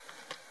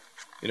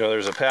You know,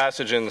 there's a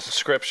passage in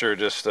Scripture,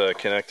 just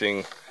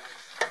connecting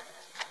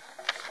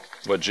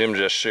what Jim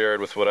just shared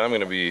with what I'm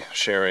going to be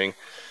sharing,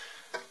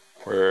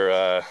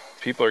 where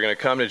people are going to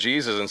come to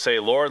Jesus and say,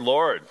 Lord,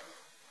 Lord,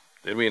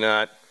 did we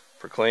not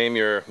proclaim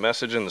your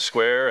message in the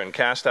square and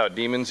cast out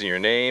demons in your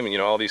name,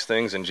 and all these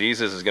things? And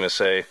Jesus is going to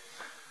say,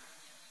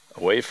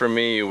 away from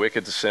me, you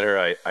wicked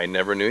sinner, I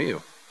never knew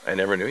you. I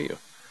never knew you.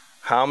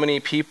 How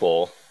many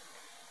people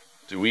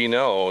do we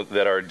know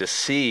that are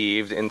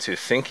deceived into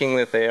thinking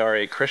that they are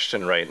a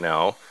Christian right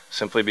now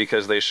simply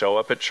because they show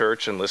up at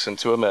church and listen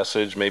to a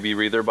message, maybe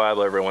read their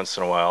Bible every once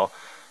in a while,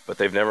 but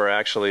they've never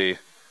actually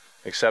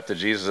accepted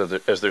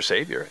Jesus as their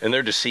Savior. And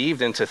they're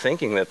deceived into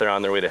thinking that they're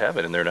on their way to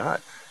heaven, and they're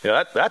not.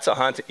 That's a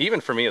haunting, even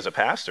for me as a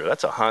pastor,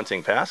 that's a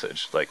haunting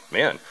passage. Like,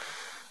 man,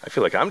 I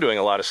feel like I'm doing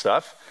a lot of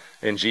stuff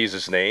in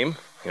Jesus' name.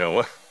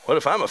 What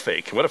if I'm a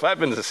fake? What if I've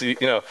been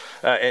deceived? And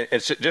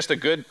it's just a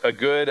good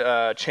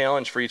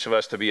challenge for each of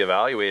us to be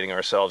evaluating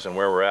ourselves and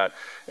where we're at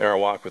in our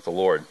walk with the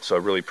Lord. So I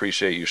really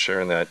appreciate you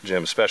sharing that,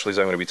 Jim, especially as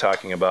I'm going to be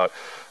talking about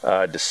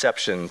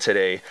deception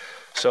today.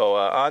 So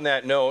on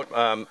that note,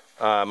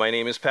 my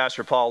name is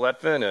Pastor Paul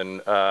Letvin,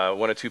 and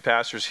one of two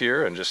pastors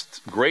here, and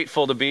just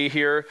grateful to be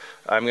here.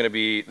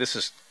 This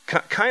is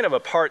kind of a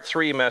part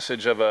 3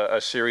 message of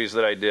a series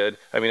that I did.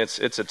 I mean, it's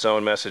its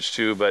own message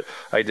too, but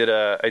I did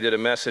a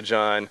message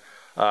on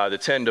the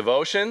 10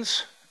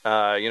 devotions,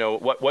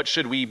 what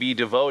should we be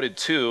devoted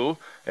to?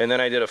 And then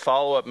I did a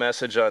follow-up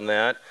message on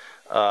that,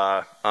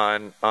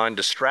 on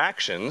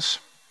distractions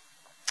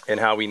and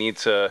how we need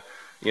to,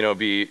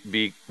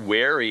 be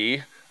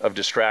wary of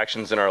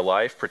distractions in our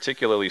life,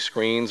 particularly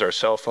screens, our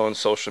cell phones,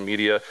 social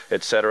media,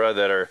 etc.,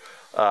 that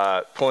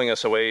are pulling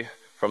us away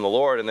from the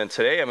Lord. And then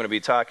today I'm going to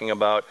be talking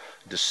about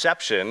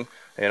deception.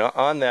 And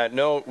on that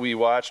note, we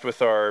watched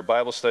with our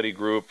Bible study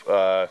group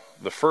the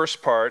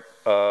first part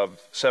of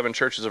 7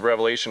 Churches of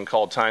Revelation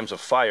called Times of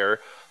Fire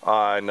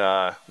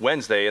on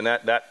Wednesday, and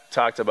that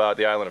talked about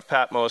the island of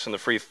Patmos and the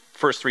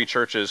first 3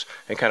 churches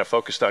and kind of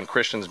focused on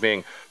Christians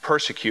being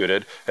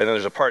persecuted. And then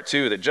there's a part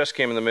 2 that just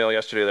came in the mail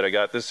yesterday that I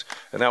got this,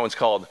 and that one's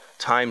called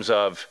Times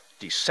of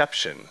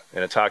Deception,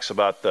 and it talks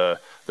about the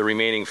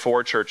remaining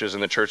 4 churches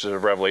in the Churches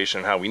of Revelation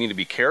and how we need to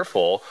be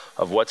careful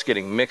of what's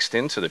getting mixed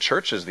into the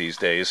churches these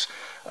days,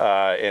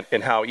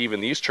 and how even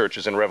these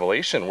churches in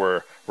Revelation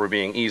were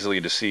being easily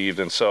deceived.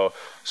 And so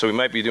we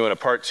might be doing a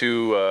part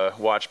 2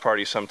 watch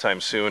party sometime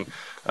soon,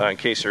 in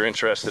case you're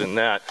interested in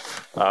that.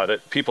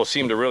 That people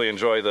seem to really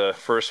enjoy the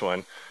first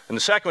one, and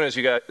the second one, as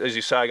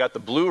you saw, I got the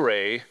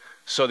Blu-ray.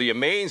 So the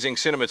amazing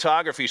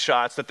cinematography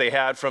shots that they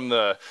had from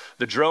the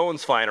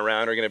drones flying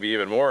around are going to be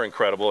even more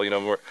incredible.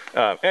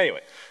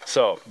 Anyway,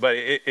 but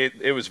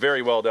it was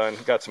very well done.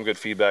 Got some good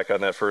feedback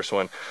on that first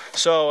one.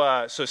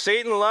 So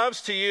Satan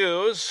loves to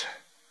use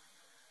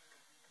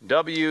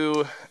WMDs.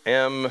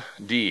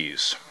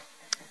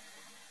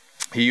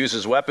 He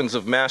uses weapons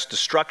of mass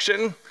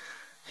destruction.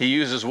 He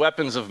uses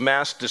weapons of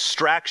mass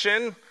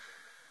distraction.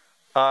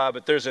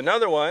 But there's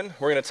another one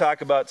we're going to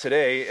talk about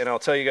today, and I'll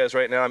tell you guys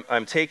right now,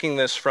 I'm taking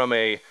this from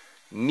an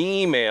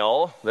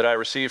email that I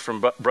received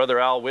from Brother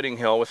Al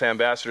Whittinghill with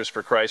Ambassadors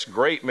for Christ.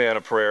 Great man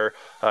of prayer.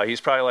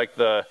 He's probably like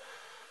the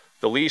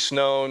least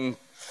known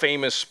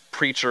famous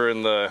preacher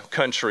in the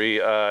country.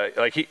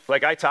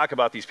 Like I talk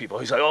about these people.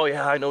 He's like, oh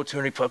yeah, I know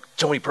Tony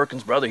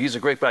Perkins' brother. He's a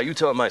great guy. You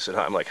tell him I said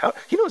hi. I'm like, how?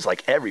 He knows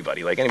like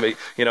everybody, like anybody.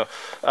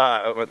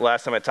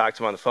 Last time I talked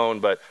to him on the phone,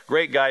 but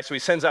great guy. So he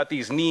sends out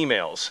these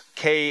emails,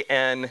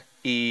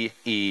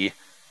 KNEEMA,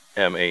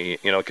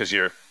 because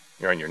you're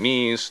on your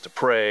knees to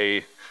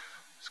pray. He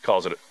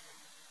calls it.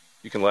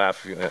 You can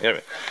laugh.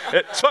 Anyway,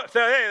 hey,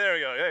 there we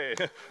go. Hey,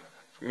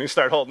 we need to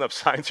start holding up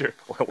signs here.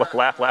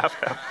 laugh.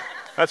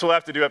 That's what we'll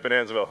have to do up in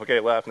Ansville. Okay,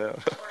 laugh now.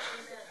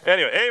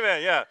 Anyway,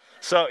 amen, yeah.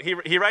 So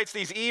he writes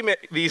these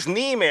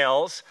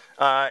emails,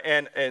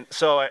 and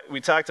so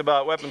we talked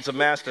about weapons of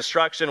mass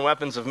destruction,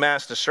 weapons of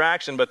mass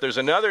distraction, but there's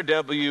another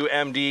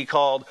WMD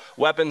called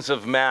weapons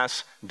of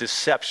mass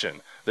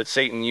deception that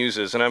Satan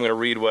uses, and I'm going to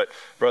read what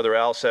Brother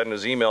Al said in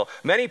his email.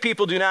 Many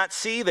people do not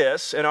see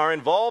this and are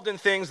involved in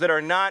things that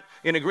are not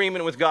in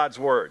agreement with God's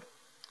word.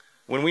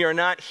 When we are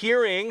not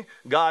hearing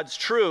God's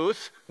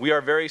truth, we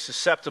are very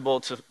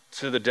susceptible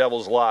to the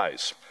devil's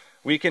lies.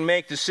 We can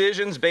make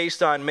decisions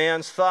based on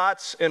man's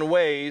thoughts and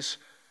ways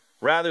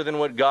rather than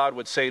what God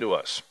would say to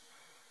us.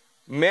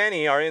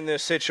 Many are in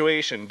this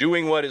situation,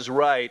 doing what is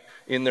right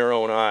in their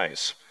own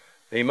eyes.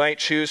 They might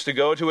choose to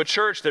go to a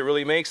church that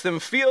really makes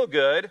them feel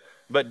good,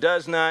 but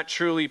does not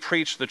truly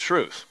preach the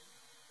truth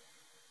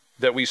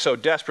that we so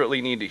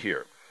desperately need to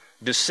hear.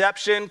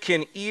 Deception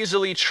can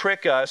easily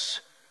trick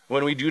us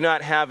when we do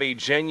not have a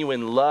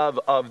genuine love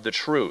of the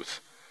truth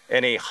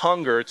and a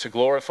hunger to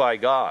glorify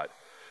God.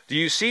 Do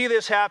you see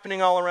this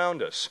happening all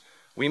around us?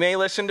 We may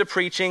listen to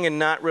preaching and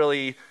not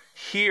really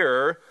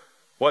hear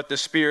what the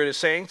Spirit is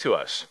saying to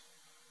us.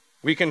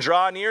 We can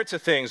draw near to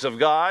things of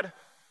God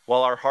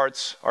while our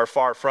hearts are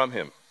far from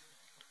Him.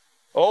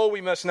 Oh,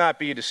 we must not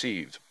be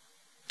deceived.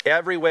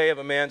 Every way of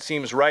a man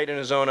seems right in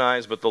his own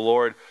eyes, but the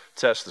Lord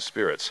tests the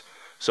spirits.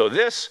 So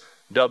this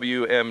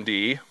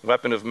WMD,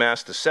 weapon of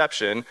mass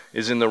deception,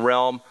 is in the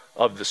realm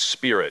of the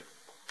Spirit.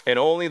 And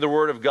only the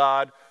Word of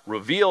God,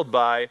 revealed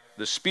by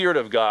the Spirit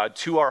of God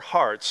to our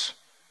hearts,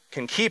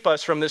 can keep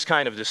us from this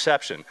kind of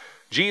deception.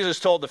 Jesus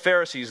told the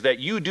Pharisees that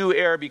you do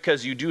err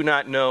because you do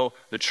not know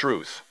the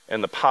truth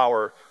and the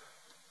power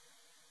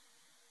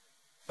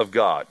of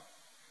God.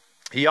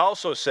 He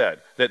also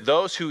said that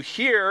those who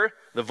hear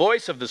the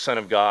voice of the Son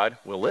of God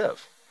will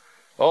live.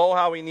 Oh,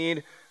 how we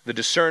need the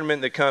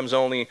discernment that comes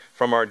only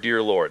from our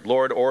dear Lord.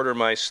 Lord, order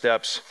my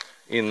steps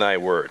in thy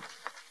word.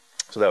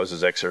 So that was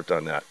his excerpt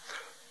on that.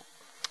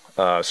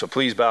 So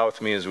please bow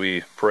with me as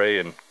we pray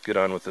and get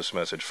on with this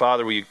message.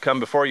 Father, we come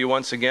before you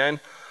once again,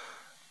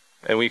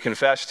 and we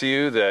confess to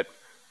you that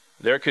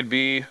there could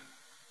be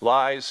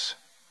lies,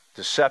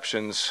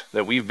 deceptions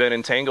that we've been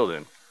entangled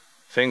in,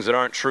 things that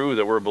aren't true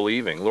that we're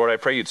believing. Lord, I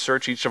pray you'd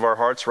search each of our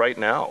hearts right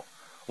now.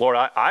 Lord,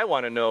 I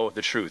want to know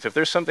the truth. If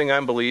there's something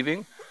I'm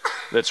believing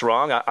that's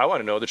wrong, I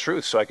want to know the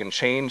truth so I can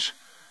change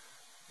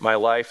my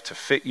life to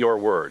fit your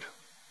word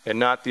and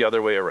not the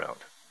other way around.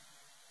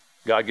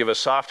 God, give us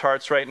soft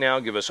hearts right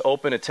now. Give us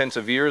open,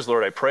 attentive ears.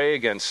 Lord, I pray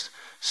against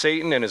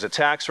Satan and his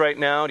attacks right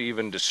now to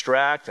even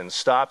distract and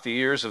stop the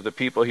ears of the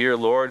people here.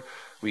 Lord,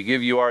 we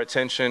give you our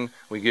attention.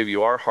 We give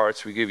you our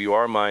hearts. We give you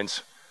our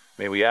minds.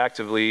 May we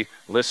actively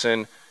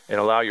listen and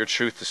allow your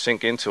truth to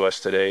sink into us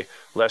today,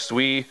 lest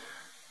we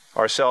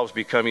ourselves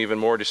become even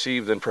more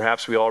deceived than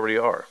perhaps we already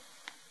are.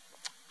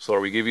 So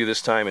Lord, we give you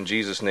this time in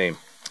Jesus' name.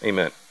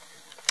 Amen.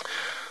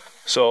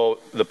 So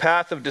the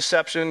path of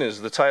deception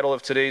is the title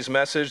of today's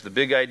message. The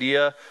big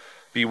idea: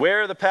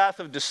 beware the path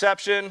of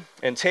deception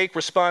and take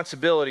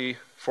responsibility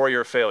for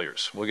your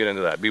failures. We'll get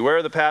into that.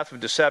 Beware the path of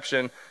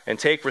deception and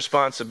take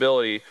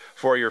responsibility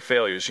for your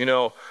failures. You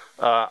know,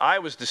 I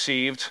was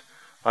deceived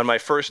on my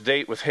first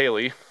date with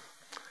Haley.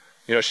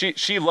 You know,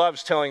 she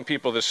loves telling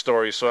people this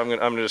story, so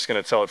I'm just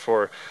going to tell it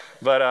for her.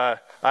 But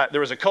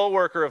there was a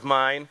coworker of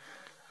mine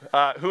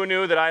who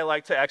knew that I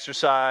like to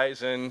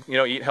exercise and, you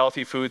know, eat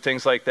healthy food,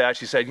 things like that.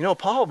 She said, you know,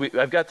 Paul,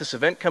 I've got this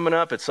event coming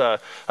up. It's a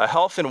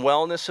health and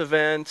wellness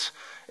event,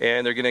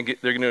 and they're going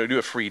to do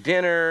a free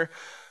dinner,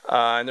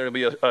 and there'll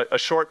be a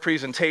short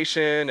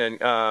presentation,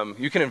 and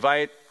you can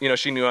invite. You know,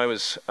 she knew I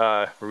was.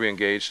 Were we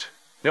engaged?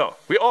 No,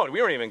 we weren't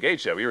even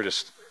engaged yet. We were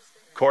just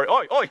courting.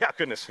 Oh yeah,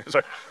 goodness.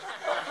 Sorry.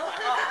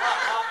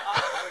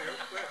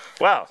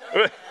 Wow,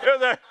 it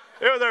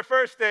was our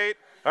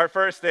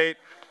first date.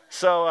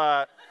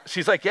 So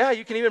she's like, yeah,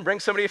 you can even bring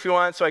somebody if you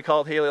want. So I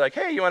called Haley, like,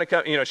 hey, you want to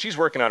come? You know, she's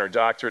working on her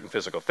doctorate in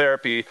physical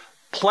therapy,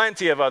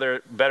 plenty of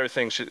other better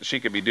things she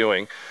could be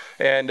doing.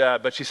 And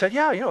but she said,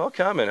 yeah, you know, I'll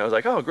come. And I was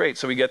like, oh, great.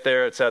 So we get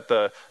there. It's at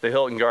the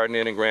Hilton Garden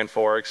Inn in Grand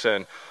Forks.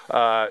 And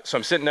so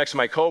I'm sitting next to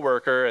my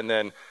coworker, and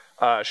then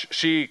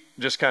she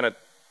just kind of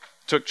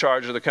took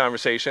charge of the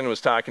conversation and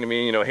was talking to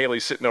me. You know,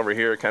 Haley's sitting over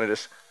here, kind of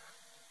just,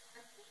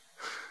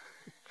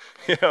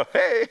 you know,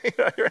 hey,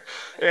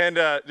 and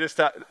just,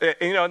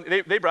 you know,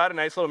 they brought a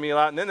nice little meal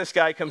out, and then this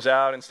guy comes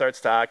out and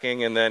starts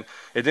talking, and then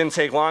it didn't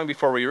take long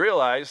before we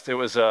realized it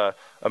was a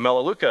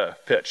Melaleuca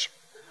pitch,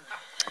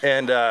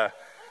 and I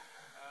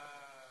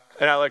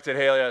looked at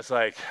Haley. I was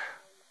like,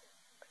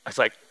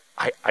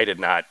 I did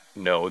not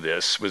know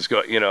this was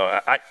going. You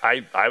know,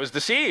 I was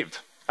deceived.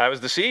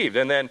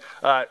 And then,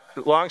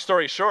 long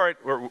story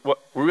short,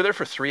 we were there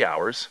for 3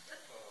 hours.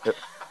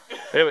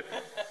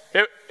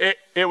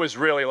 It was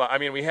really long. I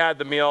mean, we had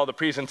the meal, the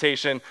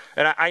presentation,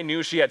 and I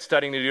knew she had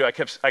studying to do. I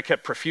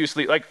kept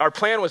profusely, like, our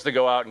plan was to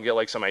go out and get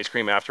like some ice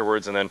cream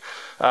afterwards, and then,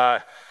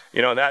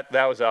 you know,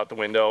 that was out the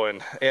window,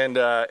 and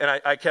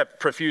I kept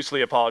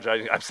profusely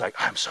apologizing. I was like,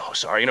 I'm so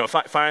sorry. You know,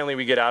 finally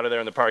we get out of there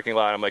in the parking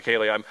lot. I'm like,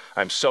 Haley,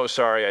 I'm so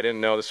sorry. I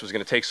didn't know this was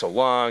going to take so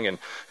long, and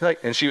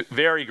she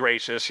very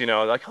gracious. You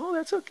know, like, oh,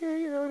 that's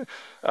okay. You know,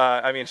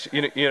 I mean,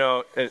 you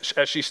know,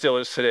 as she still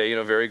is today. You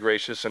know, very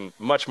gracious and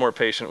much more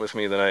patient with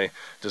me than I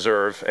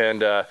deserve.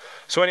 And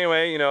so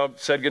anyway, you know,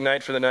 said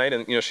goodnight for the night,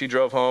 and you know, she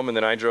drove home, and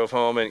then I drove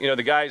home, and you know,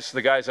 the guys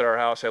at our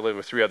house, I lived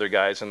with 3 other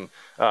guys, and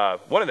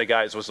one of the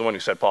guys was the one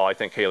who said, Paul, I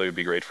think Haley would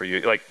be great for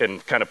you, like,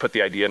 and kind of put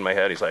the idea in my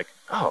head. He's like,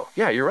 oh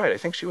yeah, you're right, I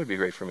think she would be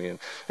great for me.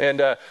 And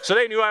so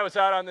they knew I was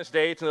out on this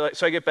date, and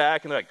so I get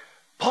back, and they're like,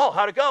 Paul,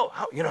 how'd it go?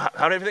 How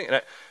did everything?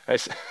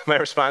 And my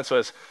response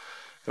was,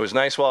 it was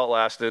nice while it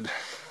lasted.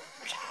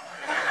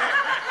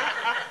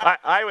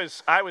 I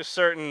was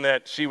certain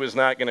that she was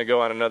not going to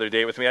go on another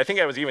date with me. I think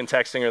I was even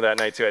texting her that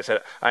night too. I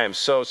said, I am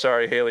so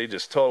sorry, Haley,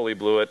 just totally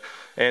blew it.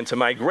 And to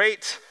my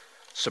great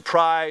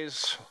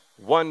surprise,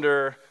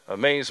 wonder,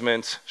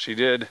 amazement, she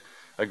did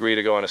agree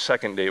to go on a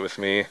second date with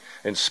me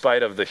in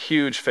spite of the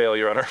huge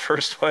failure on our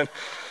first one.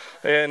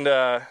 And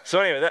so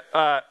anyway,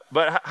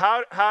 but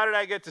how did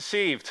I get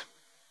deceived?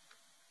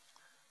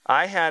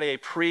 I had a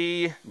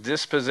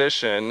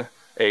predisposition,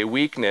 a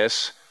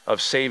weakness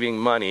of saving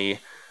money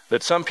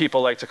that some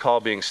people like to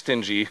call being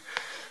stingy,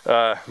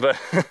 but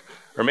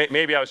or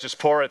maybe I was just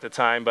poor at the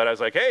time. But I was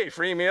like, hey,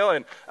 free meal,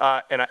 and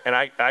I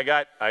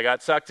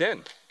got sucked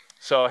in.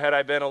 So had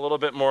I been a little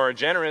bit more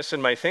generous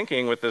in my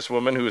thinking with this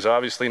woman, who's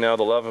obviously now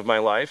the love of my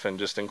life and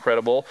just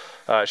incredible,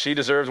 she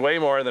deserves way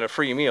more than a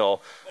free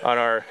meal on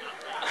our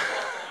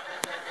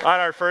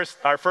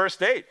first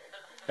date.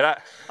 And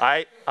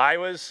I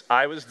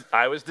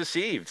was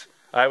deceived.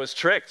 I was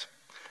tricked,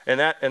 and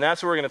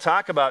that's what we're going to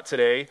talk about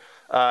today.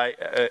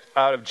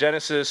 Out of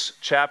Genesis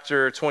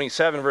chapter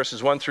 27,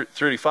 verses 1 through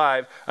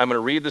 35, I'm going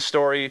to read the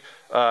story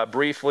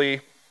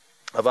briefly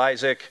of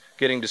Isaac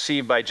getting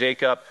deceived by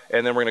Jacob,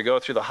 and then we're going to go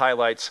through the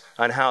highlights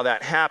on how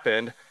that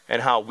happened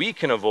and how we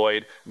can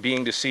avoid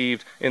being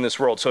deceived in this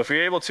world. So if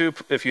you're able to,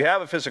 if you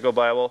have a physical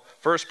Bible,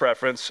 first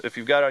preference. If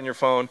you've got it on your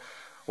phone,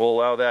 we'll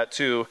allow that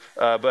too.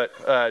 But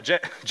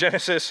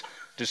Genesis,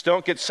 just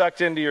don't get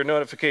sucked into your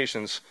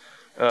notifications.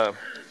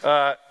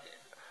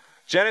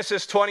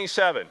 Genesis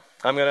 27.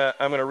 I'm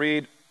gonna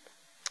read.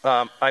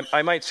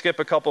 I might skip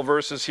a couple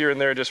verses here and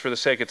there just for the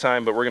sake of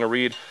time, but we're going to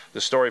read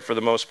the story for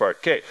the most part.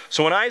 Okay,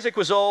 so when Isaac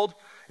was old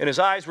and his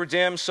eyes were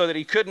dim so that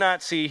he could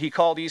not see, he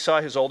called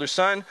Esau, his older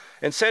son,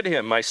 and said to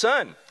him, "My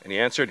son." And he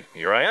answered,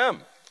 "Here I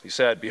am." He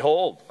said,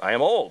 "Behold, I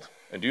am old,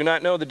 and do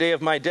not know the day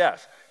of my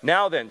death.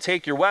 Now then,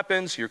 take your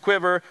weapons, your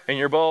quiver, and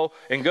your bow,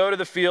 and go to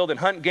the field and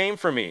hunt game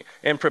for me,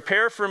 and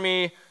prepare for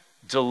me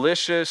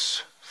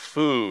delicious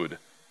food,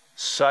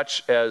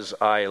 such as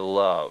I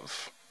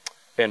love.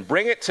 And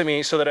bring it to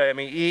me so that I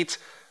may eat,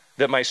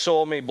 that my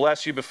soul may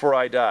bless you before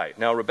I die."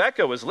 Now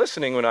Rebekah was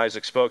listening when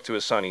Isaac spoke to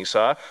his son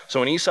Esau. So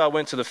when Esau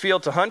went to the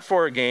field to hunt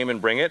for a game and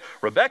bring it,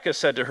 Rebekah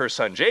said to her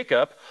son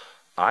Jacob,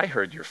 "I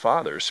heard your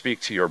father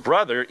speak to your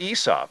brother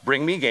Esau.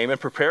 Bring me game and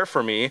prepare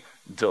for me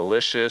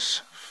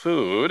delicious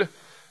food,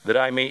 that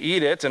I may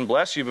eat it and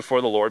bless you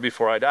before the Lord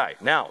before I die.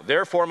 Now,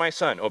 therefore, my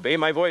son, obey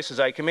my voice as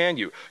I command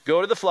you.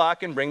 Go to the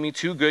flock and bring me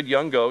 2 good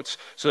young goats,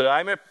 so that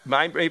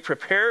I may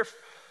prepare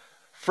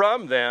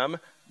from them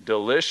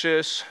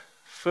delicious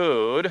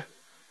food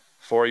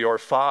for your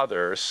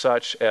father,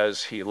 such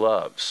as he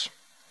loves.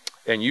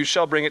 And you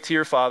shall bring it to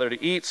your father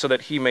to eat, so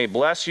that he may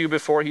bless you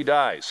before he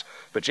dies."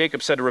 But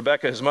Jacob said to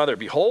Rebekah his mother,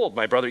 "Behold,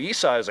 my brother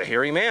Esau is a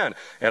hairy man,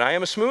 and I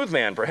am a smooth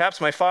man.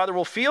 Perhaps my father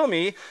will feel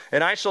me,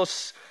 and I shall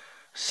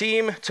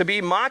seem to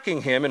be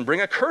mocking him and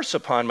bring a curse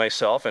upon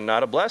myself and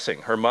not a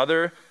blessing."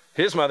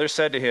 His mother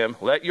said to him,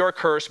 "Let your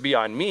curse be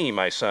on me,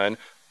 my son.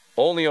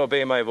 Only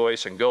obey my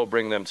voice and go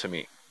bring them to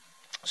me."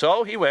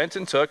 So he went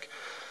and took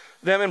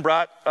them and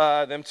brought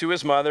them to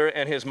his mother,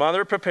 and his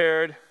mother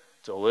prepared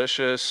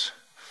delicious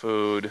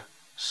food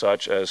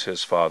such as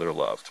his father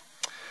loved.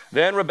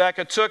 Then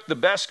Rebekah took the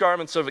best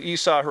garments of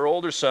Esau, her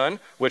older son,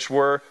 which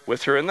were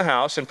with her in the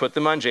house, and put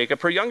them on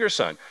Jacob, her younger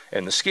son.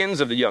 And the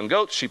skins of the young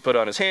goats she put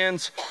on his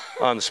hands,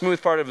 on the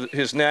smooth part of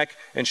his neck,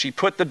 and she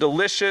put the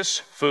delicious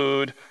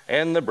food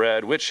and the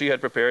bread, which she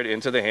had prepared,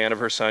 into the hand of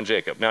her son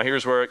Jacob. Now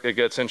here's where it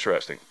gets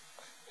interesting.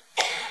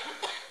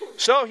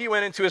 So he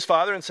went into his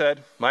father and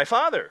said, "My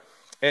father."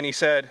 And he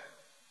said,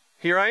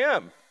 "Here I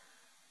am.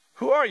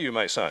 Who are you,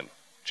 my son?"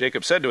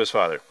 Jacob said to his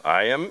father,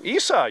 "I am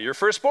Esau, your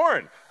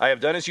firstborn. I have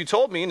done as you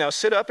told me. Now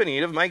sit up and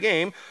eat of my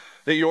game,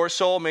 that your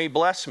soul may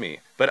bless me."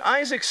 But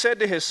Isaac said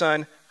to his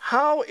son,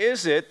 "How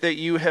is it that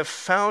you have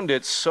found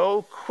it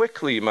so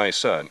quickly, my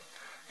son?"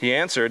 He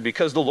answered,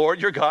 "Because the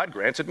Lord your God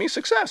granted me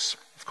success."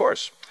 Of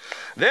course.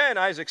 Then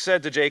Isaac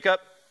said to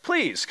Jacob,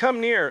 "Please come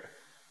near,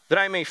 that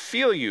I may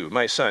feel you,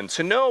 my son,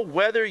 to know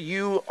whether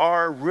you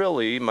are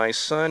really my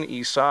son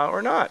Esau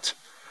or not."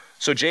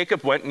 So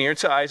Jacob went near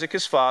to Isaac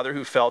his father,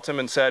 who felt him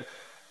and said,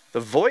 "The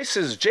voice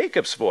is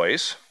Jacob's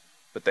voice,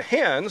 but the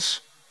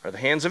hands are the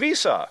hands of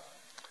Esau."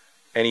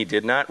 And he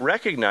did not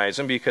recognize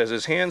him, because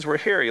his hands were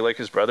hairy like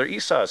his brother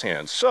Esau's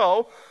hands.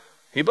 So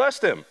he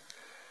blessed him.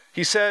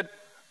 He said,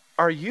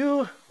 "Are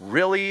you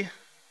really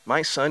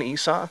my son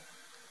Esau?"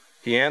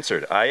 He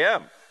answered, "I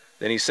am."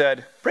 Then he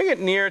said, "Bring it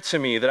near to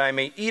me, that I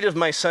may eat of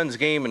my son's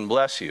game and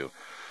bless you."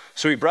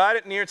 So he brought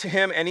it near to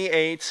him, and he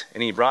ate,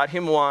 and he brought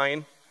him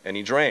wine, and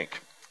he drank.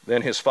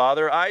 Then his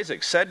father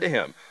Isaac said to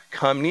him,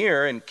 "Come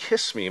near and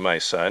kiss me, my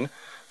son."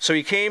 So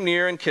he came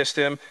near and kissed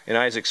him, and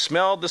Isaac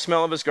smelled the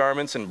smell of his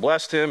garments and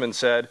blessed him and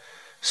said,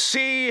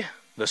 "See,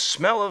 the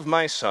smell of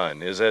my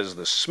son is as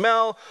the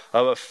smell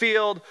of a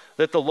field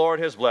that the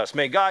Lord has blessed.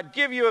 May God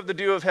give you of the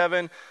dew of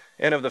heaven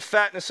and of the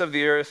fatness of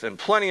the earth, and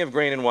plenty of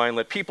grain and wine.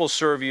 Let people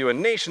serve you,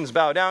 and nations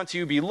bow down to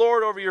you. Be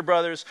Lord over your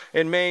brothers,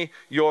 and may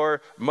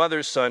your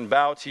mother's son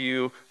bow to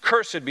you.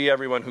 Cursed be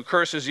everyone who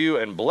curses you,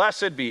 and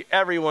blessed be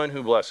everyone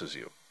who blesses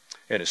you."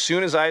 And as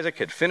soon as Isaac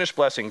had finished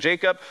blessing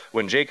Jacob,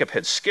 when Jacob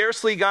had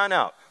scarcely gone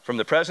out from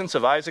the presence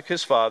of Isaac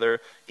his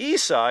father,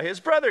 Esau his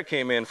brother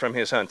came in from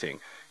his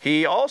hunting.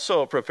 He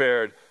also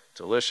prepared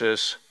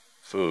delicious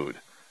food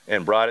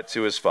and brought it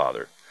to his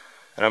father.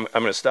 And I'm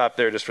going to stop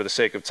there just for the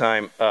sake of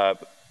time.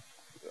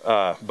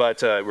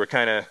 But we're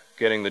kind of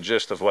getting the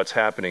gist of what's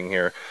happening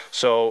here.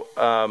 So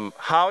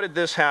how did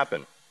this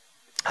happen?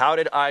 How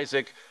did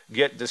Isaac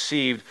get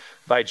deceived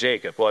by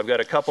Jacob? Well, I've got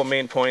a couple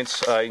main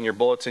points in your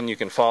bulletin. You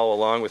can follow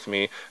along with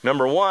me.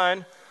 Number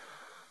one,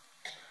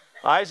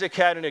 Isaac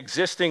had an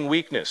existing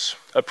weakness,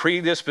 a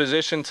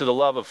predisposition to the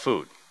love of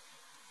food.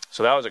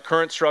 So that was a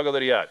current struggle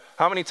that he had.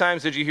 How many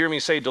times did you hear me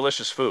say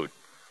delicious food?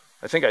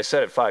 I think I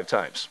said it 5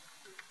 times.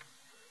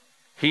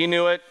 He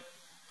knew it.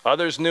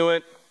 Others knew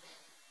it.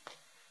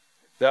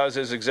 That was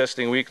his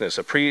existing weakness,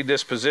 a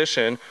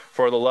predisposition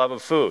for the love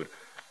of food.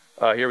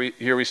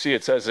 Here we see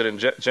it says it in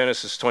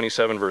Genesis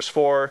 27, verse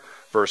 4,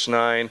 verse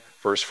 9,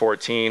 verse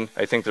 14.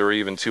 I think there were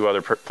even 2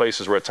 other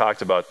places where it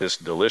talked about this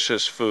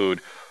delicious food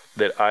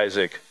that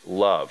Isaac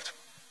loved.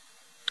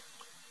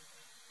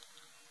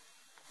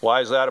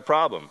 Why is that a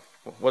problem?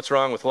 What's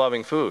wrong with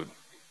loving food?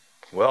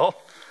 Well,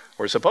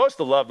 we're supposed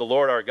to love the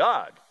Lord our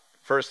God,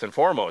 first and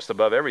foremost,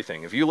 above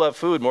everything. If you love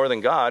food more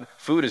than God,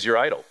 food is your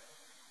idol,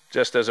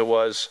 just as it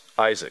was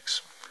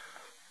Isaac's.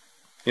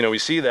 We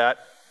see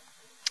that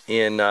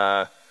in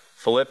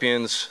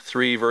Philippians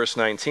 3, verse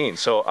 19.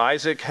 So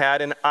Isaac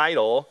had an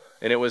idol,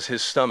 and it was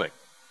his stomach.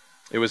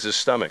 It was his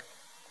stomach.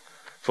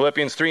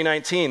 Philippians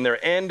 3:19,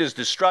 their end is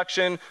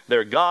destruction,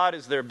 their God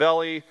is their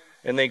belly,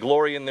 and they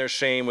glory in their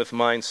shame with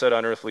mind set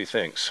on earthly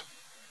things.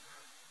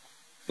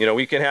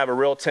 We can have a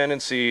real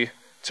tendency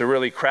to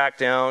really crack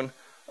down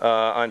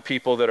on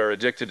people that are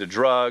addicted to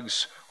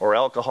drugs or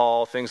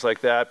alcohol, things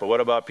like that. But what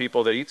about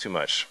people that eat too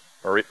much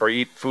or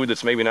eat food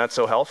that's maybe not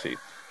so healthy?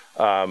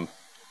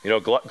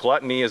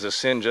 Gluttony is a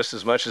sin just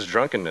as much as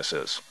drunkenness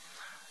is.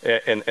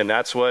 And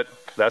that's what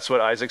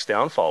Isaac's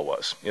downfall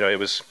was. It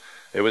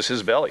was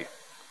his belly.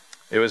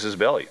 It was his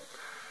belly.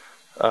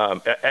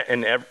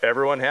 And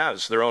everyone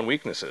has their own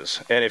weaknesses.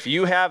 And if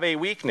you have a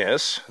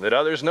weakness that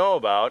others know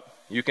about,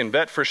 you can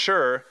bet for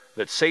sure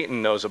that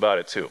Satan knows about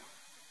it too.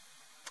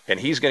 And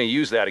he's going to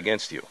use that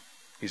against you.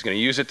 He's going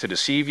to use it to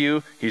deceive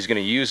you. He's going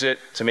to use it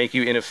to make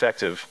you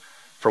ineffective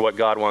for what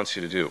God wants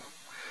you to do.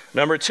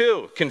 Number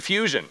 2,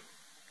 confusion.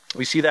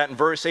 We see that in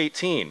verse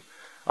 18.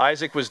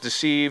 Isaac was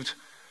deceived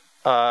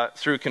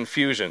through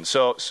confusion.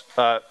 So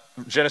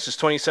Genesis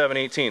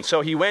 27:18. So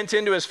he went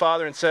into his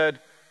father and said,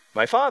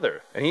 "My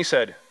father." And he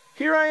said,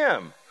 "Here I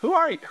am. Who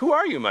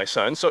are you, my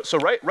son?" So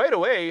right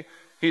away,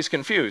 he's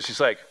confused. He's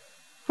like,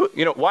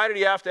 why did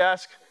he have to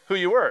ask who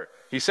you were?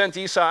 He sent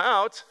Esau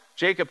out.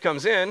 Jacob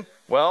comes in.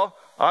 Well,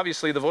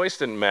 obviously the voice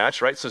didn't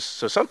match, right?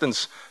 So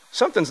something's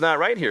not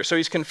right here. So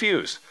he's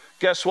confused.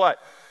 Guess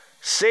what?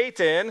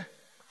 Satan,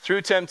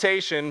 through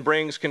temptation,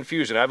 brings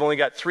confusion. I've only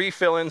got 3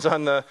 fill-ins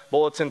on the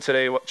bulletin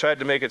today. Tried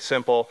to make it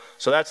simple.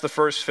 So that's the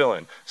first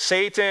fill-in.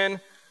 Satan,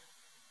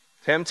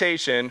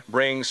 temptation,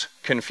 brings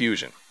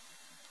confusion.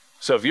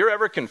 So if you're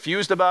ever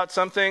confused about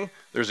something,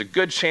 there's a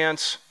good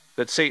chance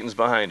that Satan's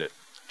behind it.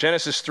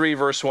 Genesis 3,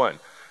 verse 1.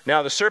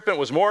 Now the serpent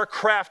was more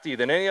crafty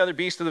than any other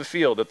beast of the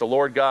field that the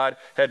Lord God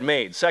had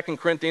made. 2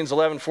 Corinthians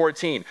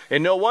 11:14.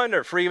 And no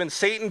wonder, for even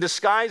Satan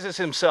disguises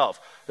himself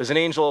as an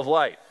angel of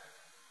light.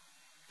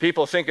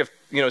 People think if,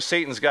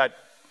 Satan's got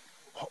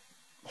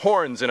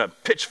horns and a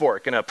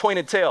pitchfork and a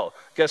pointed tail.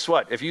 Guess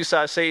what? If you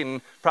saw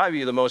Satan,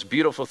 probably the most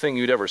beautiful thing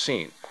you'd ever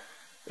seen.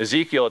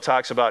 Ezekiel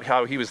talks about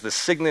how he was the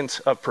signet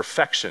of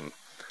perfection,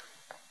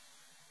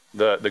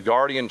 the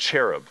guardian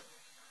cherub.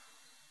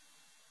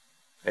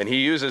 And he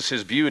uses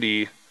his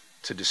beauty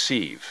to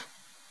deceive.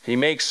 He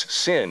makes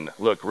sin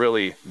look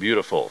really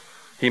beautiful.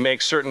 He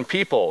makes certain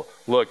people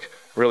look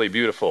really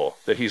beautiful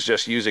that he's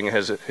just using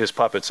his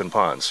puppets and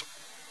pawns.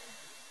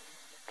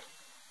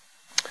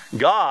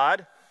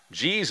 God,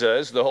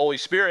 Jesus, the Holy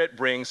Spirit,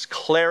 brings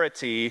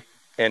clarity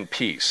and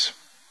peace.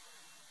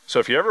 So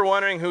if you're ever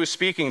wondering who is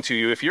speaking to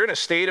you, if you're in a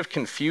state of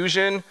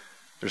confusion,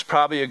 there's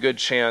probably a good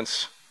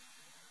chance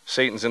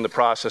Satan's in the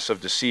process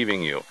of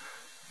deceiving you.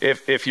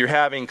 If you're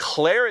having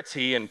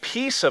clarity and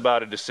peace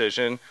about a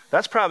decision,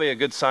 that's probably a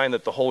good sign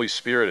that the Holy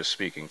Spirit is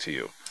speaking to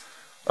you.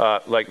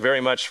 Like very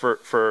much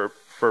for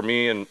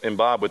me and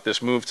Bob with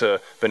this move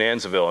to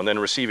Bonanzaville and then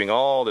receiving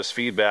all this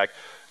feedback,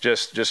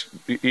 just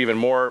even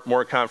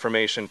more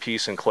confirmation,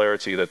 peace, and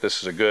clarity that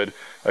this is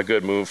a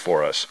good move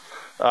for us.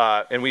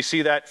 And we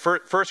see that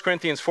 1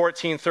 Corinthians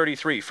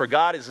 14:33. For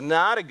God is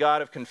not a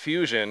God of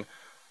confusion,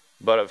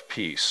 but of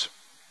peace.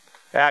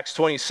 Acts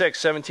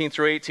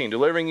 26:17-18.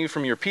 Delivering you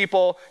from your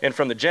people and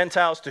from the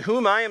Gentiles to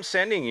whom I am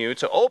sending you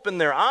to open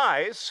their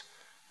eyes,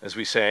 as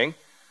we sang,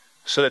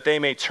 so that they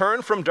may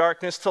turn from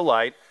darkness to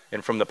light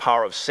and from the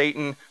power of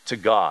Satan to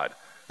God,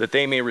 that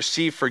they may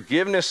receive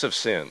forgiveness of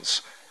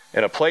sins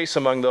and a place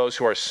among those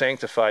who are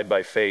sanctified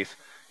by faith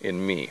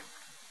in me.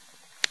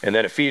 And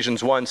then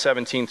Ephesians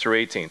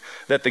 1:17-18.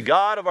 That the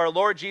God of our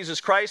Lord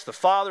Jesus Christ, the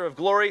Father of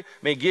glory,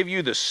 may give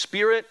you the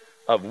spirit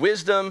of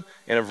wisdom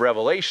and of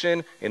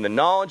revelation in the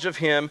knowledge of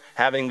him,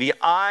 having the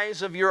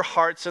eyes of your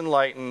hearts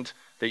enlightened,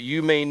 that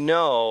you may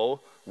know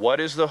what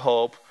is the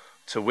hope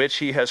to which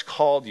he has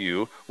called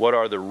you, what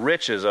are the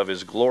riches of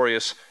his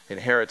glorious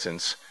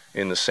inheritance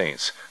in the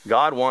saints.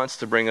 God wants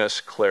to bring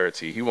us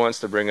clarity. He wants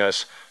to bring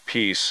us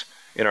peace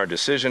in our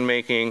decision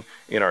making,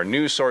 in our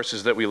news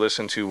sources that we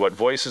listen to, what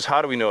voices,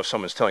 how do we know if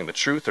someone's telling the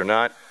truth or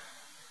not?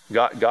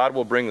 God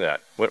will bring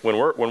that. When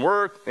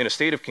we're in a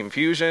state of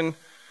confusion,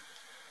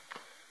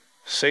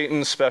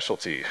 Satan's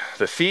specialty.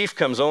 The thief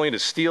comes only to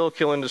steal,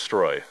 kill, and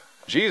destroy.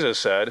 Jesus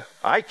said,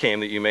 I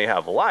came that you may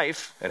have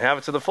life and have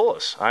it to the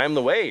fullest. I am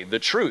the way, the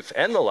truth,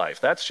 and the life.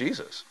 That's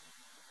Jesus.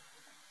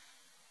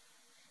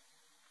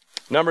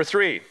 Number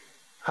 3,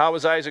 how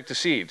was Isaac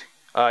deceived?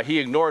 He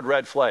ignored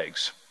red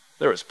flags.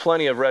 There was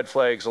plenty of red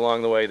flags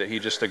along the way that he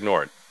just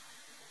ignored.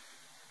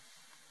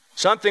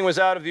 Something was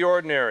out of the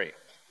ordinary.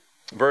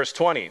 Verse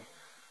 20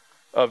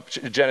 of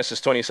Genesis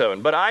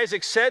 27. But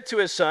Isaac said to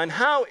his son,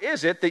 "How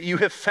is it that you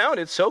have found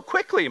it so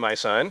quickly, my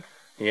son?"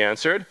 He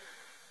answered,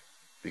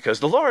 "Because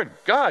the Lord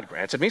God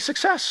granted me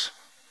success."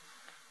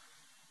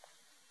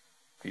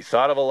 He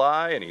thought of a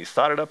lie and he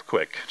thought it up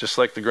quick, just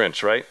like the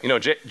Grinch, right? You know,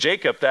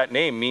 Jacob, that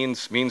name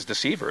means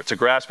deceiver. It's a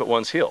grasp at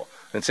one's heel.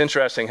 And it's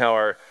interesting how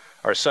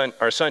our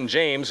son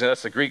James, and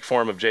that's the Greek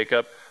form of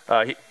Jacob,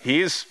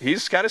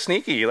 he's kind of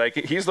sneaky. Like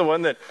he's the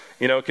one that,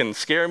 you know, can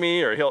scare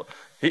me, or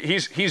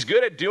he's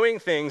good at doing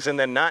things and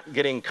then not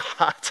getting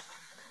caught.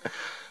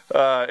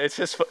 It's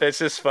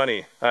just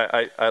funny.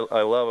 I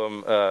love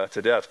him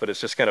to death, but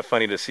it's just kind of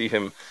funny to see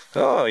him.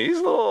 Oh, he's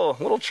a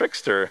little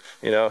trickster,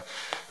 you know.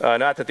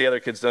 Not that the other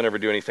kids don't ever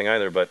do anything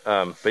either, but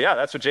yeah,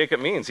 that's what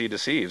Jacob means. He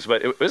deceives.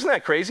 But isn't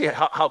that crazy?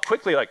 How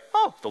quickly, like,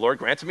 oh, the Lord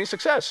granted me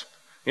success,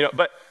 you know.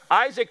 But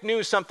Isaac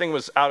knew something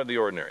was out of the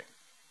ordinary.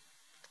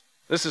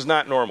 This is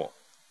not normal.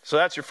 So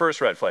that's your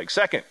first red flag.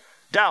 Second,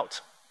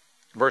 doubt.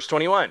 Verse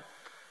 21.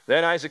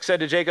 Then Isaac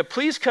said to Jacob,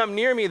 "Please come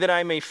near me that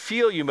I may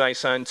feel you, my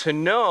son, to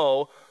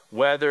know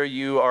whether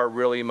you are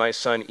really my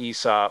son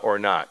Esau or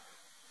not."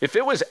 If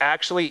it was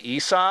actually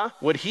Esau,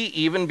 would he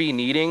even be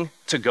needing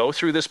to go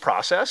through this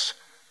process?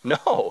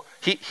 No,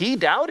 he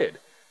doubted.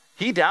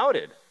 He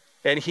doubted,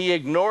 and he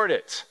ignored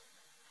it.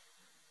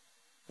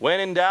 When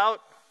in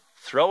doubt,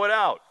 throw it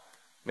out.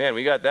 Man,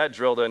 we got that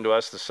drilled into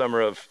us the summer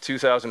of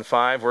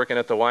 2005, working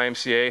at the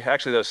YMCA.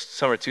 Actually, that was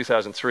summer of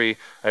 2003.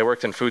 I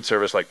worked in food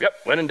service, like, yep,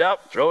 when in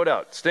doubt, throw it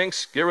out.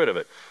 Stinks, get rid of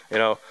it. You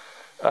know,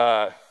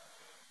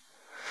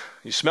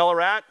 you smell a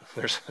rat?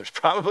 There's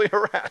probably a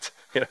rat.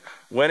 You know,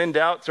 when in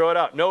doubt, throw it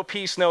out. No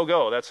peace, no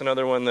go. That's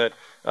another one that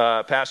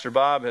Pastor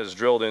Bob has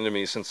drilled into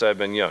me since I've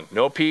been young.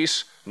 No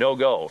peace, no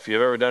go. If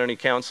you've ever done any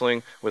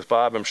counseling with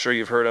Bob, I'm sure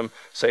you've heard him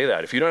say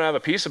that. If you don't have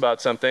a peace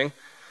about something,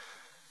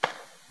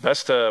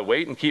 best to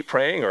wait and keep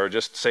praying, or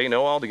just say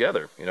no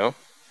altogether, you know.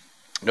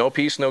 No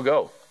peace, no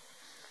go.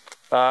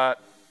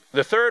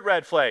 The third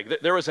red flag,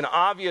 there was an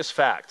obvious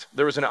fact.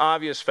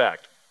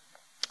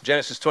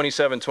 Genesis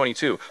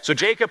 27:22. So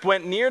Jacob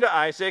went near to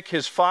Isaac,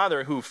 his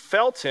father, who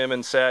felt him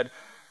and said,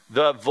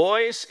 "The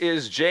voice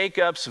is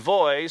Jacob's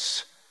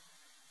voice,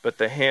 but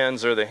the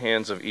hands are the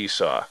hands of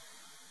Esau."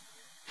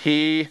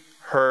 He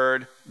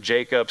heard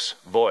Jacob's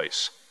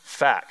voice.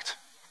 Fact.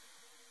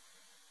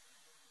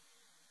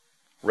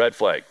 Red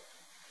flag.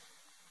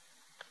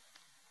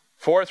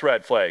 Fourth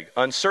red flag,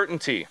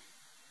 uncertainty.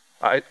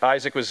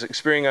 Isaac was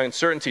experiencing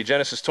uncertainty,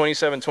 Genesis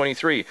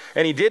 27:23.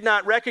 And he did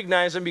not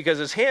recognize him because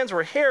his hands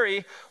were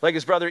hairy like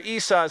his brother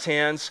Esau's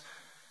hands,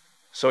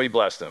 so he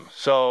blessed him.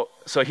 So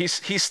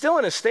he's still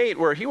in a state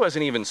where he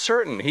wasn't even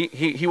certain.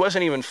 He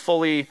wasn't even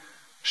fully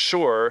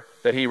sure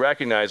that he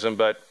recognized him,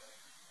 but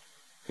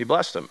he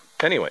blessed him.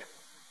 Anyway,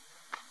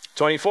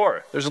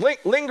 24, there's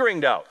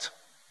lingering doubt.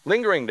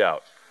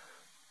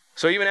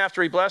 So even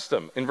after he blessed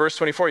him, in verse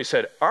 24, he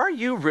said, "Are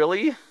you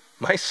really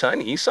my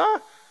son Esau?"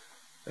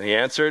 And he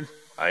answered,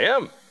 "I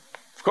am.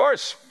 Of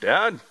course,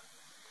 Dad."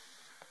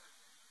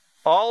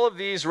 All of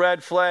these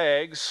red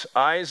flags,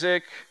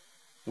 Isaac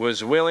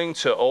was willing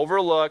to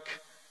overlook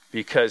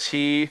because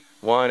he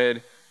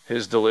wanted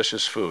his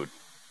delicious food.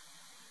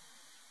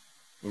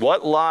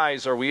 What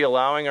lies are we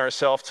allowing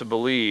ourselves to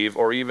believe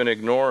or even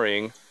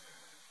ignoring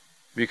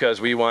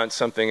because we want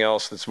something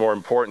else that's more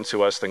important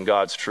to us than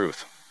God's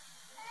truth?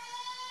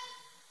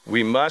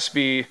 We must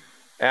be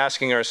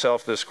asking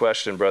ourselves this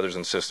question, brothers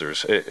and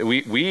sisters.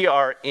 We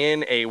are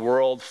in a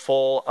world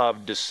full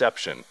of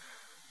deception.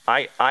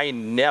 I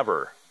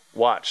never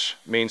watch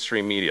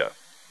mainstream media,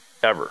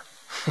 ever.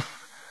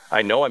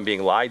 I know I'm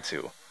being lied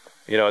to.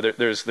 You know,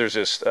 there's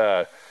just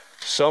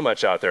so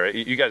much out there.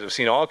 You guys have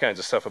seen all kinds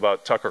of stuff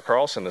about Tucker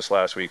Carlson this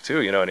last week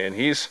too. You know,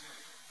 and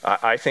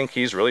I think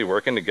he's really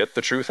working to get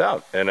the truth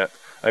out. And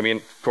I mean,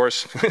 of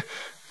course.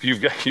 You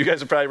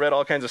guys have probably read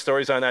all kinds of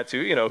stories on that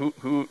too. You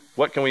know,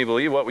 what can we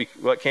believe?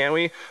 What can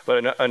we?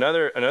 But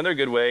another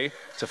good way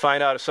to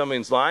find out if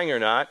someone's lying or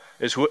not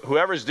is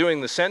whoever's doing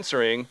the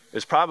censoring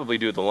is probably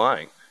doing the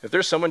lying. If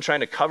there's someone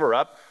trying to cover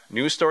up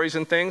news stories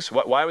and things,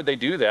 why would they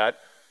do that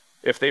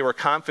if they were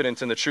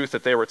confident in the truth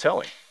that they were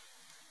telling?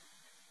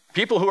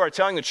 People who are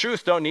telling the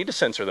truth don't need to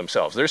censor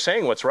themselves. They're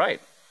saying what's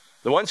right.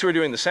 The ones who are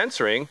doing the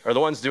censoring are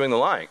the ones doing the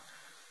lying.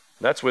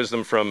 That's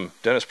wisdom from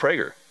Dennis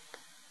Prager.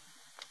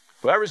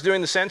 Whoever's doing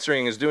the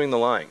censoring is doing the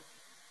lying.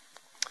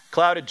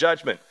 Clouded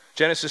judgment,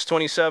 Genesis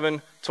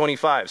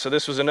 27:25. So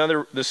this was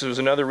another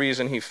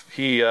reason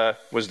he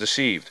was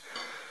deceived.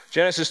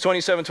 Genesis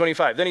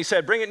 27:25. Then he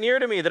said, "Bring it near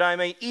to me that I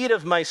may eat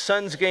of my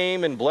son's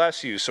game and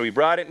bless you." So he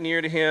brought it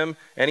near to him,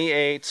 and he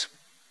ate,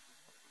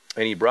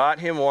 and he brought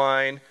him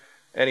wine,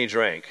 and he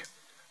drank.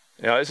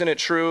 Now, isn't it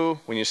true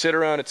when you sit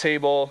around a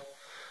table,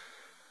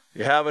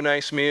 you have a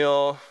nice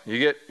meal, you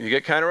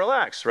get kind of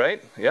relaxed,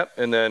 right? Yep.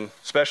 And then,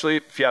 especially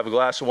if you have a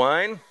glass of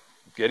wine,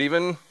 get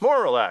even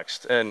more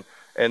relaxed. And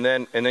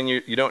then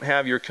you don't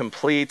have your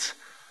complete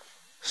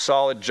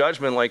solid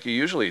judgment like you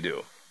usually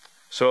do.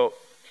 So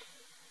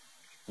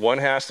one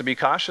has to be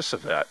cautious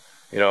of that.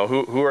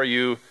 Who are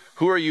you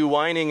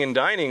whining and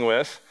dining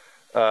with?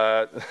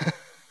 Do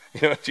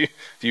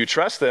you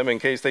trust them in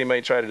case they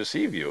might try to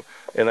deceive you?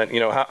 And then,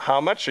 how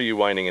much are you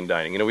whining and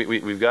dining?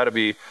 We've got to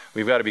be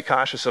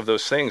cautious of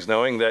those things,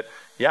 knowing that,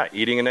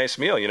 eating a nice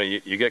meal,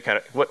 you get kind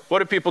of, what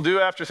do people do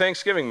after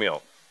Thanksgiving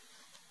meal?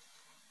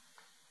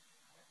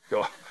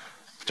 Go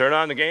turn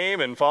on the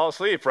game and fall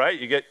asleep, right?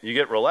 You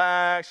get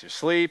relaxed, you're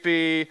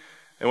sleepy.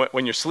 And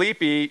when you're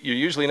sleepy, you're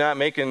usually not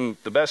making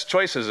the best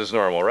choices as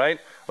normal, right?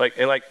 Like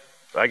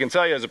I can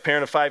tell you, as a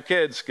parent of 5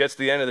 kids, gets to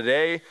the end of the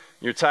day,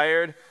 you're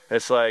tired.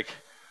 It's like,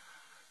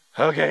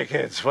 okay,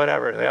 kids,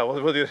 whatever. Yeah,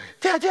 we'll do.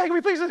 Dad, can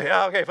we please?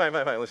 Yeah, okay, fine.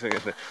 Listen,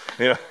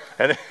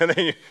 and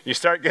then you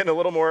start getting a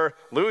little more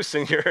loose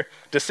in your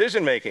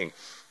decision making.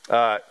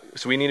 So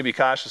we need to be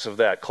cautious of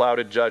that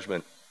clouded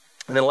judgment.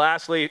 And then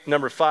lastly,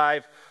 number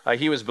 5,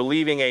 he was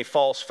believing a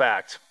false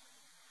fact.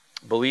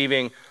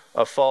 Believing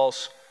a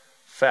false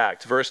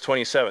fact. Verse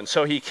 27.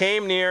 So he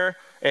came near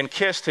and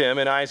kissed him,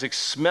 and Isaac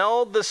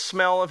smelled the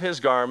smell of his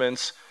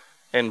garments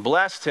and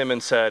blessed him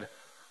and said,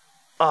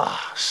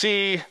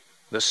 see,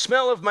 the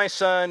smell of my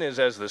son is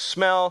as the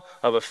smell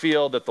of a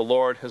field that the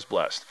Lord has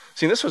blessed.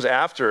 See, this was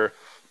after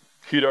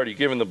he'd already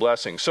given the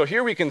blessing. So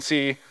here we can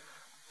see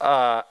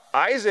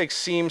Isaac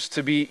seems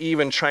to be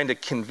even trying to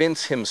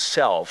convince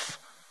himself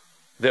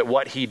that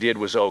what he did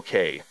was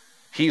okay.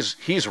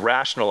 He's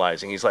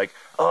rationalizing. He's like,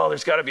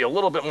 there's got to be a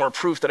little bit more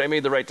proof that I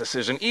made the right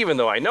decision, even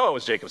though I know it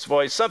was Jacob's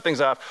voice.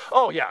 Something's off.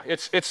 Oh yeah,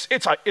 it's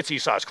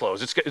Esau's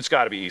clothes. It's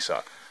got to be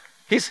Esau.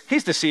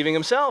 He's deceiving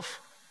himself.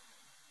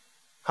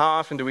 How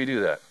often do we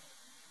do that?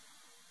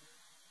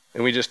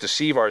 And we just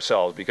deceive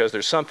ourselves because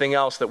there's something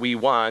else that we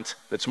want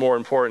that's more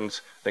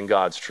important than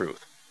God's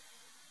truth.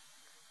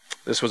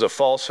 This was a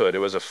falsehood. It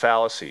was a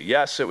fallacy.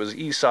 Yes, it was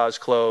Esau's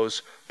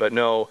clothes, but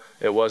no,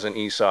 it wasn't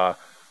Esau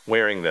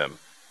wearing them.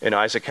 And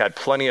Isaac had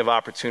plenty of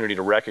opportunity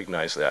to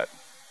recognize that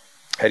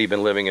had he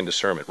been living in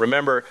discernment.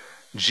 Remember,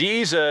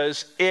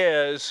 Jesus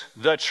is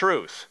the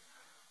truth.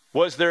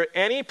 Was there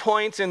any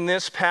point in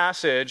this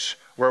passage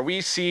where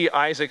we see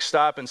Isaac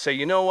stop and say,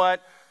 you know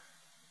what,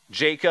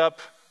 Jacob,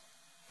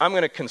 I'm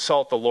going to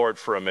consult the Lord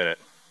for a minute?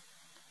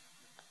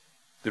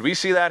 Did we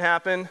see that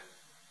happen?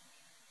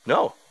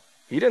 No.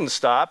 He didn't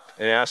stop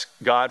and ask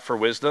God for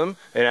wisdom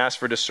and ask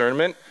for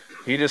discernment.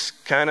 He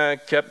just kind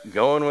of kept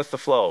going with the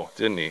flow,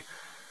 didn't he?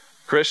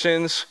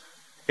 Christians,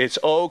 it's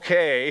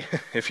okay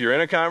if you're in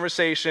a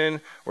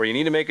conversation where you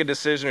need to make a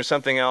decision or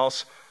something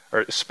else,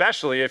 or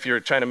especially if you're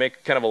trying to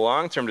make kind of a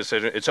long-term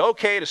decision, it's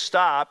okay to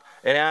stop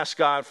and ask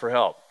God for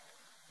help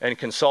and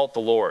consult the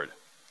Lord.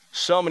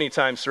 So many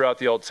times throughout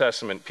the Old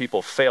Testament,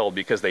 people failed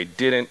because they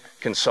didn't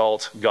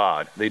consult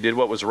God. They did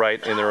what was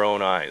right in their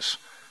own eyes.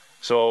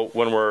 So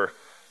when we're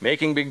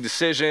making big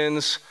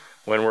decisions,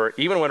 when we're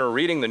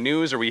reading the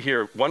news or we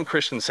hear one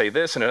Christian say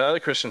this and another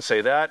Christian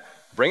say that,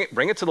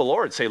 bring it to the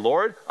Lord. Say,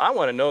 Lord, I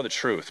want to know the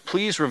truth.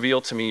 Please reveal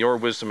to me your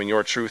wisdom and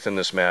your truth in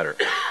this matter.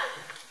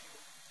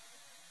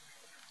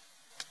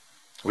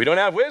 We don't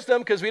have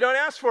wisdom because we don't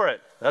ask for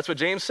it. That's what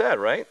James said,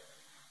 right?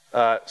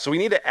 So we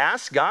need to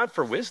ask God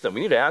for wisdom.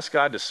 We need to ask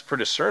God for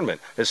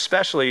discernment,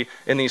 especially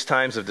in these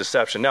times of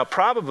deception. Now,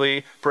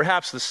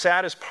 perhaps the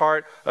saddest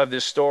part of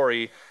this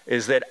story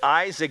is that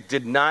Isaac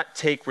did not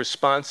take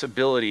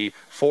responsibility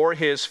for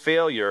his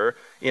failure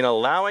in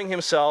allowing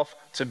himself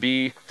to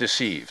be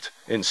deceived.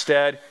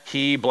 Instead,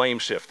 he blame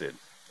shifted.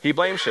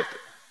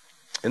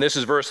 And this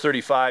is verse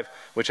 35,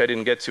 which I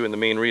didn't get to in the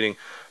main reading.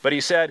 But he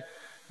said,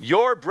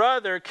 your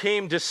brother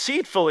came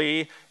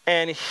deceitfully,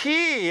 and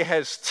he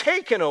has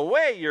taken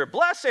away your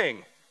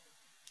blessing.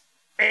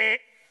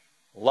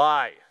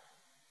 Lie.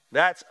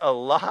 That's a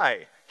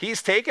lie.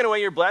 He's taken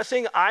away your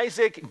blessing.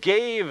 Isaac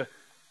gave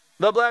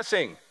the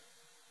blessing.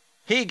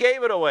 He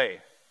gave it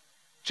away.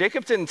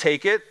 Jacob didn't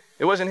take it.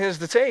 It wasn't his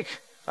to take.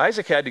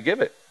 Isaac had to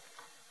give it.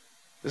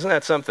 Isn't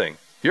that something?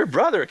 Your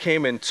brother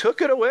came and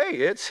took it away.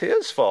 It's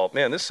his fault.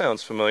 Man, this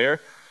sounds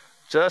familiar.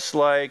 Just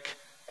like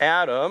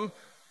Adam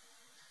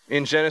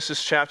in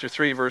Genesis chapter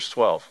 3, verse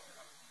 12.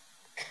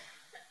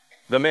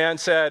 The man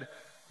said,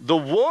 the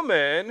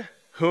woman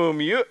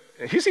whom you...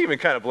 He's even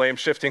kind of blame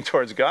shifting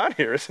towards God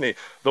here, isn't he?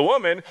 The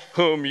woman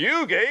whom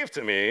you gave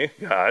to me,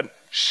 God,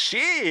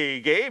 she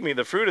gave me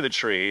the fruit of the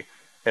tree,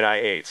 and I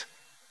ate.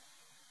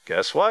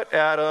 Guess what,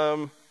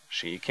 Adam?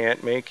 She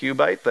can't make you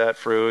bite that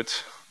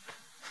fruit.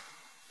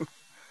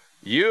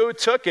 You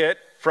took it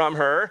from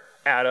her,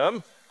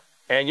 Adam,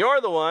 and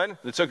you're the one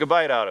that took a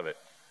bite out of it.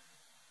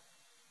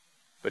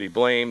 But he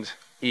blamed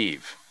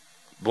Eve.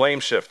 Blame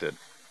shifted.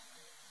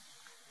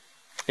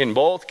 In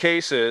both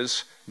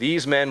cases,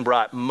 these men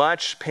brought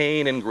much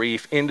pain and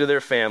grief into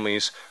their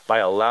families by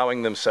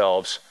allowing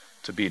themselves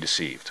to be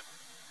deceived.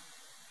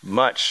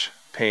 Much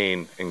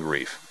pain and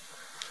grief.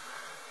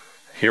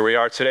 Here we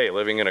are today,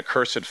 living in a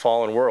cursed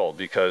fallen world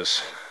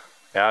because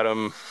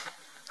Adam...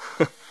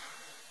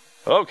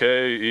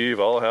 Okay, Eve,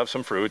 I'll have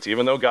some fruits,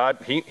 even though God,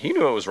 he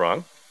knew it was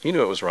wrong. He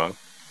knew it was wrong,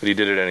 but he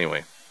did it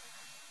anyway.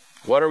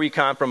 What are we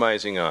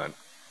compromising on?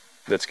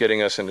 that's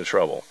getting us into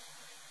trouble?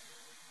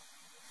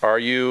 Are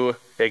you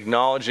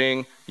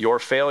acknowledging your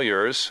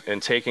failures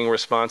and taking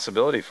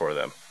responsibility for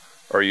them?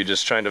 Or are you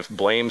just trying to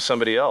blame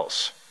somebody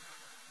else?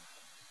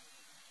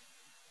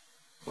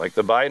 Like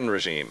the Biden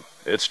regime,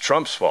 it's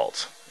Trump's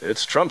fault.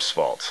 It's Trump's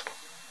fault.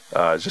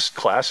 Just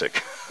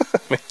classic.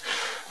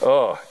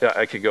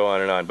 I could go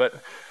on and on.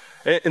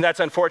 And that's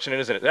unfortunate,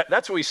 isn't it?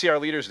 That's what we see our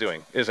leaders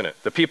doing, isn't it?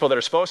 The people that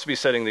are supposed to be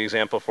setting the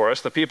example for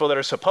us, the people that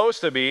are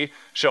supposed to be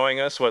showing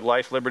us what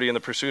life, liberty, and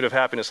the pursuit of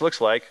happiness looks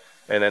like,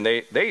 and then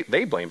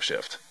they blame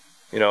shift.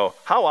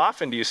 How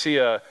often do you see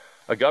a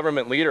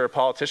government leader or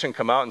politician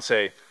come out and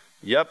say,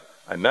 yep,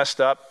 I messed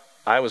up,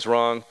 I was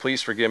wrong,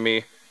 please forgive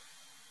me.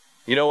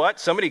 You know what?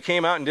 Somebody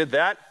came out and did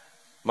that,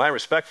 my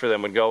respect for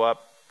them would go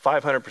up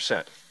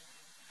 500%.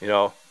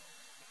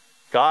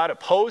 God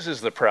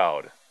opposes the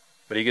proud,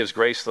 but he gives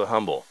grace to the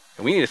humble.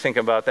 And we need to think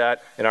about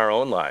that in our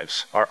own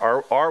lives.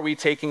 Are we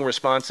taking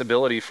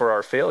responsibility for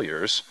our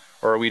failures,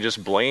 or are we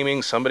just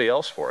blaming somebody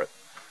else for it?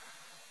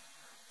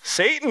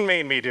 Satan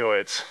made me do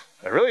it.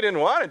 I really didn't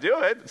want to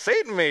do it.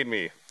 Satan made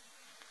me.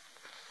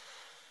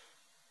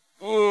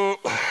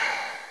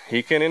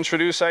 He can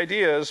introduce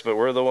ideas, but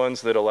we're the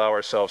ones that allow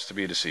ourselves to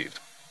be deceived.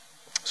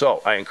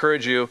 So I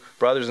encourage you,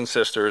 brothers and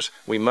sisters,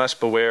 we must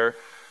beware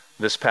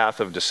this path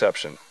of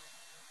deception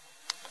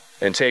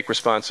and take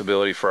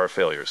responsibility for our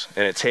failures.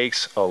 And it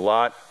takes a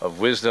lot of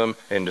wisdom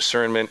and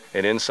discernment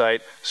and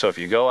insight. So if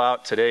you go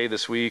out today,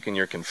 this week, and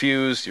you're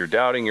confused, you're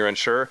doubting, you're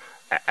unsure,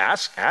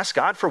 ask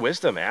God for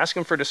wisdom. Ask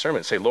him for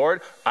discernment. Say,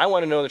 Lord, I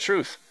want to know the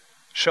truth.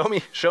 Show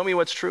me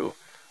what's true.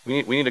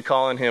 We need to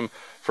call on him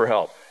for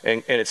help.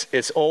 And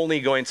it's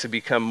only going to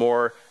become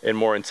more and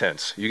more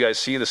intense. You guys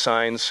see the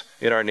signs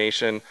in our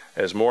nation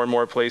as more and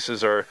more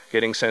places are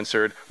getting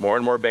censored, more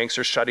and more banks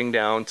are shutting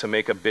down to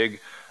make a big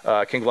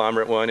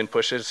conglomerate one and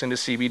push us into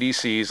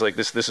CBDCs. Like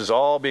this is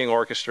all being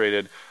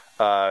orchestrated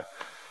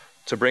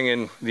to bring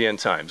in the end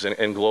times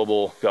and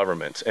global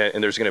government.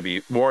 And there's going to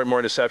be more and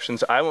more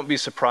deceptions. I won't be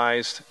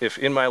surprised if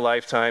in my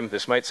lifetime,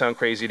 this might sound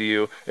crazy to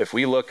you, if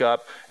we look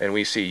up and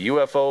we see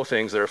UFO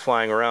things that are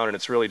flying around and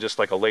it's really just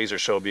like a laser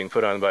show being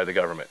put on by the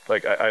government.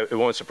 Like it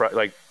won't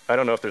surprise, I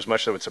don't know if there's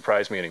much that would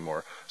surprise me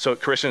anymore. So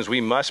Christians,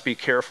 we must be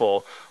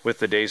careful with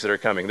the days that are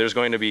coming. There's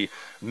going to be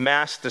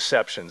mass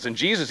deceptions. And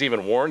Jesus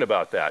even warned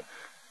about that.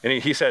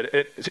 And he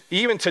said,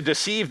 even to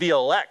deceive the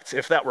elect,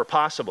 if that were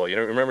possible.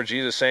 Remember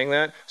Jesus saying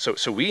that?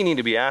 So we need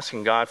to be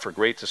asking God for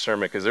great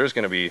discernment, because there's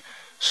going to be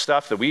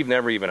stuff that we've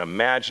never even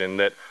imagined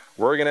that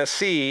we're going to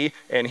see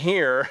and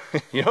hear.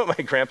 You know what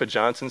my grandpa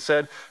Johnson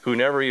said, who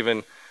never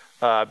even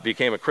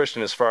became a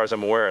Christian as far as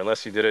I'm aware,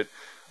 unless he did it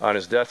on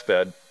his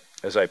deathbed,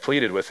 as I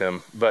pleaded with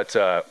him. But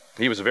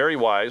he was very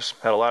wise,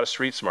 had a lot of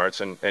street smarts,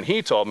 and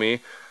he told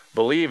me,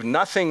 believe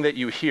nothing that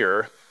you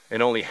hear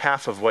and only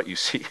half of what you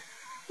see.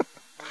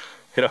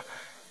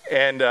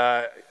 And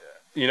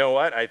you know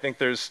what? I think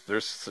there's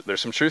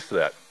some truth to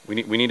that. We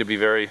need to be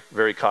very,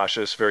 very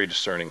cautious, very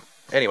discerning.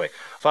 Anyway,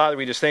 Father,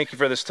 we just thank you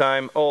for this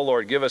time. Oh,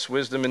 Lord, give us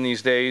wisdom in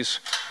these days.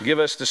 Give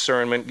us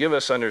discernment. Give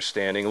us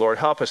understanding. Lord,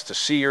 help us to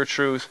see your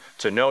truth,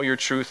 to know your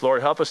truth.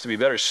 Lord, help us to be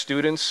better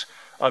students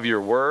of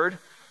your word,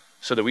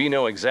 so that we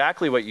know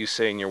exactly what you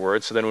say in your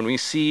word, so that when we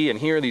see and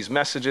hear these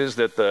messages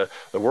that the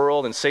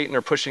world and Satan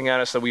are pushing at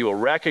us, that we will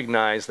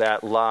recognize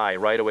that lie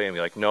right away and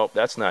be like, nope,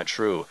 that's not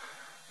true.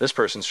 This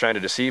person's trying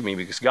to deceive me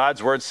because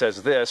God's word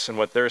says this, and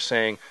what they're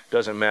saying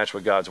doesn't match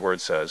what God's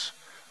word says.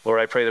 Lord,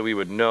 I pray that we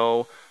would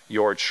know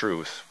your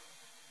truth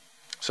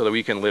so that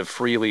we can live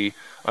freely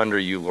under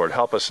you, Lord.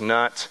 Help us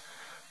not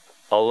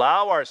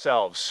allow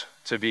ourselves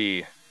to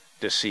be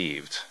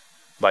deceived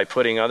by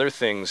putting other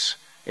things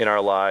in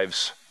our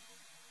lives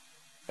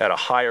at a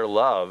higher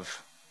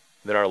love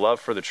than our love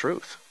for the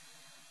truth.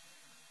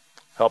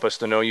 Help us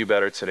to know you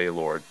better today,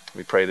 Lord.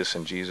 We pray this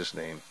in Jesus'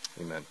 name.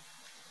 Amen.